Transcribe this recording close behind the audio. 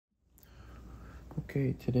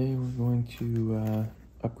Okay, today we're going to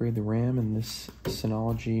upgrade the RAM in this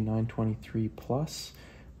Synology 923 Plus.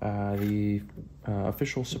 The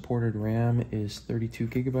official supported RAM is 32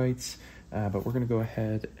 gigabytes, but we're going to go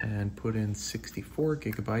ahead and put in 64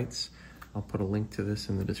 gigabytes. I'll put a link to this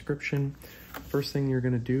in the description. First thing you're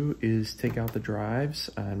going to do is take out the drives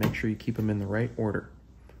and make sure you keep them in the right order.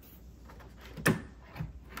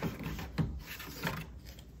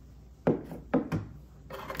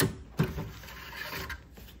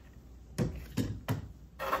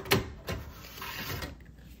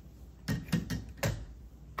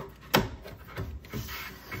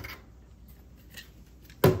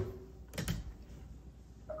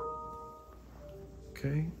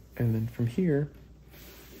 Okay, and then from here,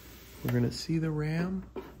 we're gonna see the RAM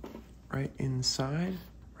right inside,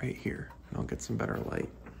 right here. And I'll get some better light.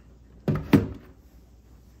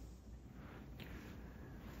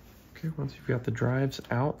 Okay, once you've got the drives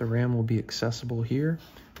out, the RAM will be accessible here.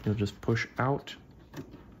 You'll just push out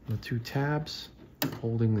the two tabs,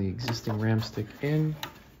 holding the existing RAM stick in.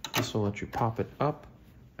 This will let you pop it up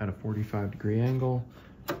at a 45-degree angle,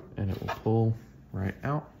 and it will pull right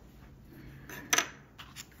out.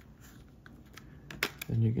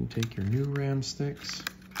 Then you can take your new RAM sticks.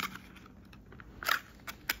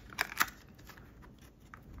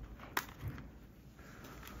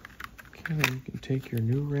 Okay, then you can take your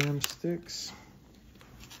new RAM sticks.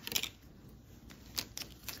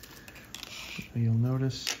 You'll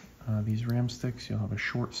notice these RAM sticks, you'll have a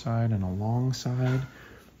short side and a long side.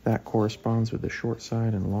 That corresponds with the short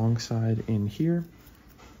side and long side in here.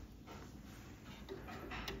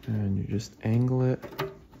 And you just angle it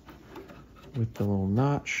with the little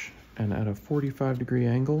notch, and at a 45-degree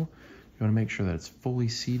angle, you want to make sure that it's fully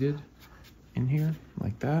seated in here,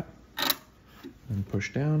 like that. Then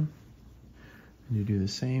push down, and you do the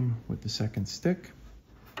same with the second stick.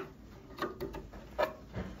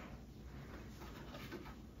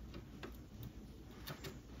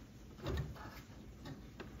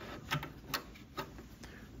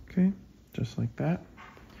 Okay, just like that.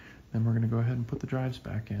 Then we're going to go ahead and put the drives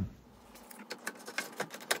back in.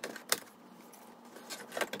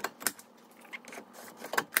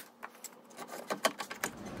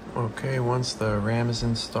 Okay, once the RAM is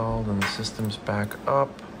installed and the system's back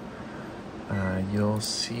up, you'll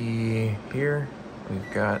see here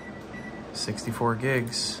we've got 64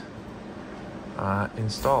 gigs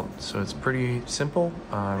installed. So it's pretty simple,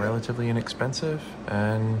 relatively inexpensive,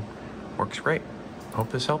 and works great. Hope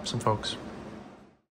this helps some folks.